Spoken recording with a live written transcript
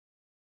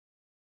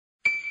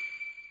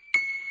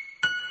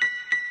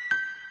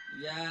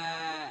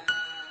Yeah.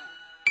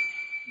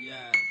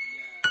 Yeah.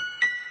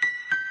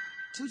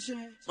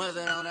 What's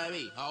that on that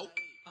beat? Oh.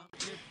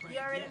 You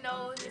already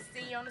know, just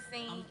see you on the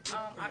scene.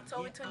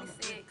 October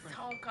 26th,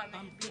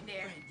 homecoming, be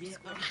there.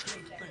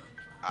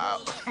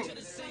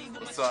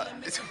 What's up?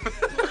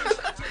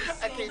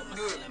 I can't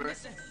do it, bro.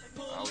 What's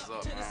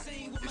up,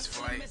 man? This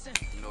flight,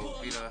 you know,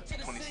 be the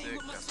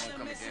 26th, that's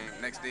homecoming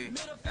game. Next day,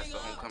 that's the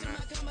homecoming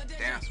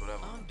dance,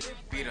 whatever.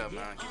 Beat up,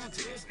 man. Get your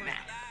tickets now.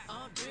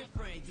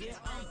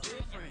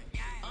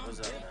 What's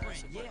up, man?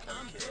 It's your boy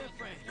Kevin Kid.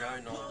 You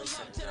already know we're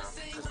sitting down.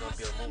 It's gonna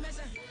be a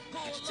movie.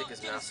 Get your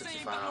tickets now,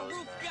 $65,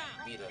 man.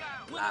 Be there.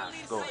 Live.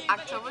 Go.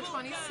 October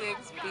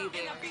 26th, be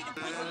there.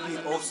 He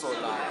also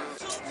live.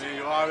 Man,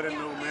 you already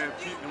know, man.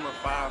 Pete number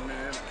 5,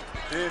 man.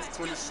 Dance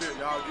 26,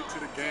 y'all get to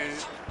the game.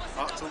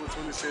 October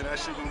 26, that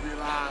shit gonna be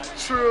live.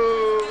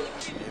 True. Yeah,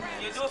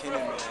 man. It's Kenny,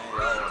 man.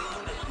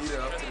 Y'all be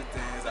there up to the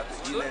dance.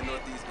 After Eland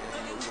Northeast game,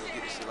 you know, we gonna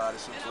get this shit live.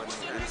 This shit for a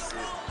nigga. This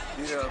shit.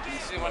 Be there, be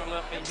shit.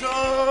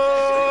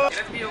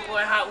 Let's be your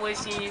boy Hot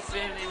Wishing, you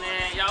feel me,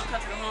 man? Y'all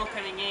come to the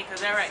homecoming game, cause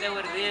that right there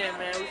what it is,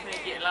 man. We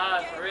finna get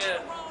live for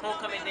real.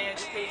 Homecoming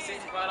dance, just pay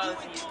 $65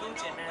 for your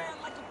Gucci, man.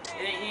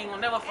 You ain't gonna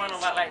never find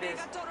nobody like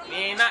this. We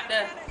ain't not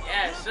there.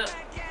 Yeah, sure.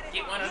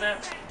 Get one of them.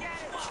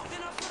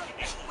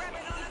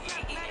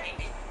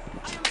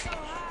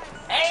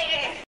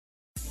 Hey!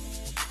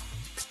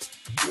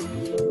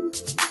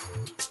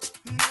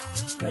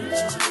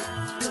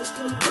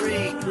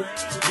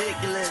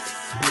 Ridiculous.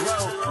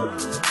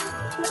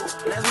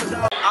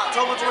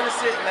 October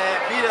 26th, man.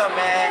 Beat up,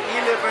 man.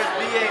 Ely vs.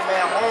 BA,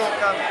 man.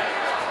 Homecoming.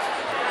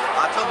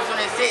 October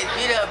 26th.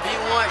 Beat up.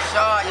 B1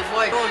 Shaw. Your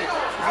boy.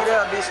 Beat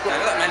up, bitch.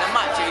 Look, man, the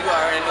match, you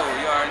already know.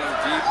 You already know.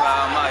 G5,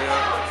 Mario.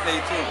 Stay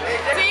tuned.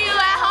 See you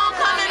at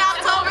homecoming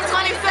October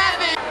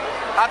 27th.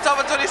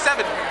 October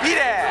 27th. Be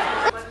there.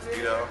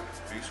 Beat up.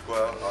 B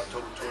Square.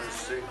 October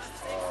 26th.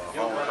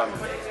 Homecoming.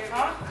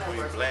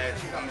 Between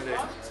Blanche Ely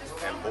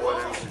and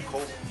Boylan and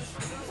Kobe.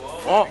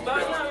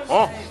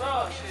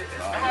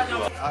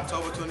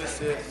 October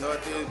 26th,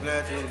 Northeast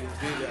Blanche Ely.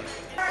 Be there.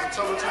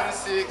 October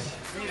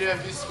 26th, be there,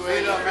 be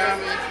squared up, man.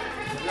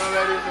 You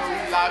already know we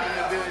live in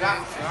the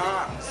building.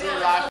 See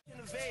live.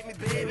 Me,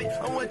 baby.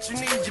 I'm what you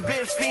need, you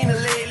been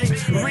fiending lately.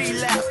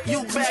 Relapse,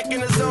 you back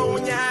in the zone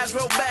when your eyes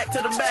roll back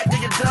to the back of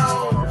your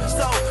dome.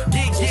 So,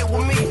 get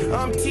with me,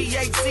 I'm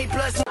THC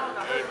plus. Hey,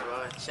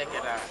 bro, check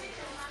it out.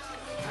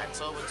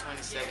 October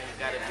 27th, you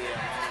gotta be at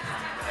home.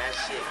 That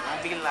shit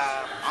gonna be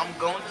live. I'm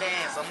gonna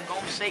dance, I'm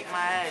gonna shake my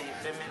ass, you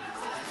feel me?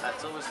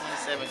 October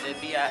 27th, they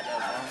be out there,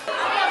 bro.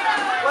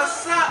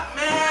 What's up,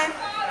 man?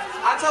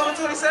 October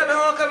 27th,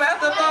 homecoming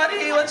after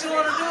party. What you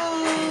wanna do?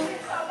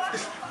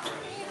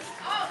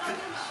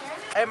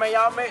 Hey, man,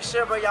 y'all make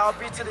sure, bro, y'all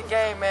be to the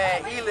game,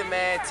 man. Ely,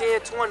 man,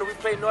 10-20, we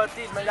play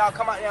Northeast, man. Y'all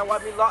come out there and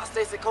watch me lock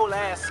Stacey Cole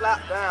ass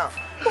slap down.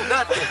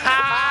 Nothing.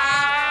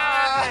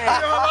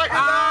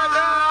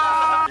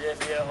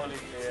 Yeah, holy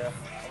player.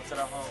 I'm to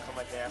the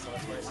homecoming dance on the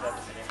 27th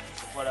and then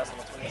support us on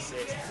the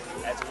 26th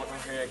at the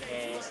Whipping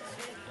Hurricanes.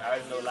 I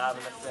already know live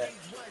in effect.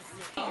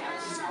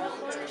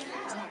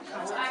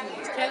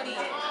 Kelly.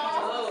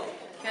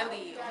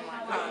 Kelly, oh my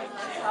God.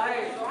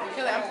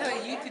 Kelly, I'm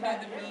telling you to do the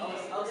beat.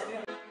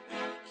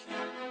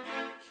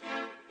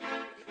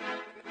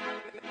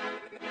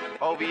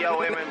 OVO,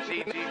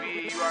 MMG,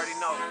 GB, you already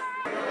know.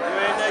 You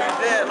ain't know you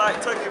dead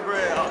like turkey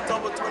bread.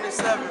 October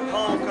 27th,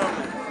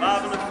 homecoming,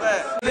 live in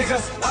effect.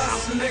 Niggas,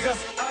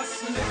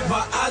 us,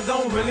 but I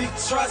don't really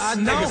trust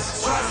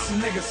niggas. Trust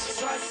niggas.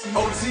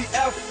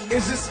 OTF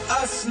is just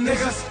us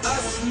niggas,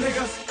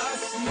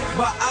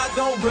 but I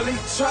don't really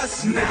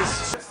trust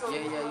niggas.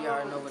 Yeah, you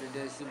already know what it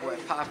is. It's your boy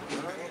Poppy.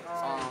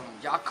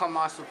 Y'all come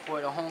out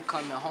support the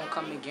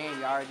homecoming game.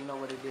 You already know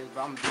what it is,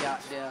 but I'm gonna be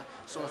out there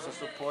showing some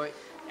support.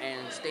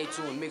 And stay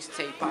tuned,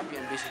 mixtape, Poppy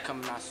Ambition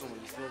coming out soon,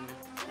 you feel me?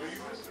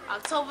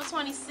 October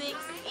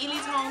 26th,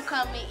 Ely's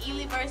homecoming,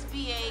 Ely vs.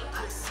 BA.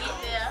 Get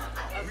there,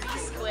 a B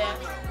Square.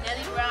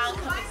 Nelly Brown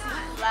coming to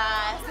you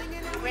live.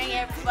 Bring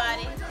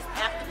everybody.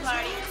 After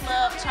party,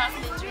 club,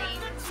 chocolate dream.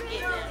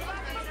 Get there.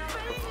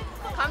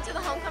 Come to the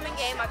homecoming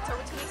game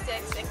October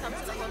 26th and come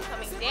to the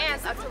homecoming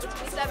dance October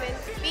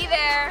 27th. Be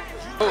there.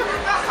 Y'all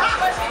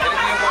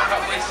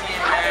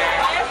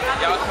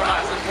come out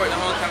and support the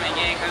homecoming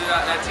game because it's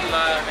out there too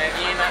live, man. If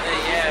you ain't out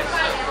there, yeah,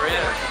 shit, for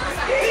real.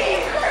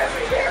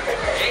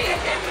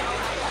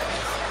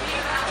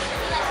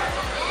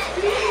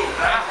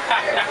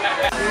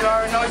 You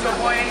already know it's your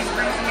boy Eddie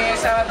Springs, man.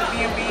 Shout out to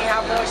B&B,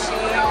 Hot Boy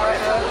Sheen,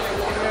 right there.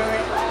 You feel me?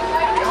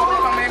 The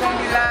homecoming gonna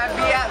be live,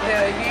 be out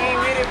there. If you ain't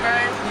with it, bro,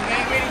 you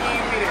ain't with it, you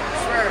ain't with it. I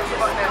swear,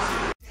 fuck that shit.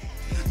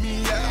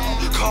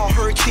 Call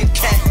her Kit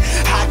Kat,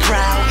 high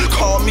crowd,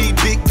 call me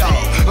Big Dog.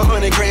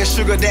 100 grand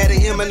sugar daddy,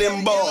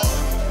 Eminem ball.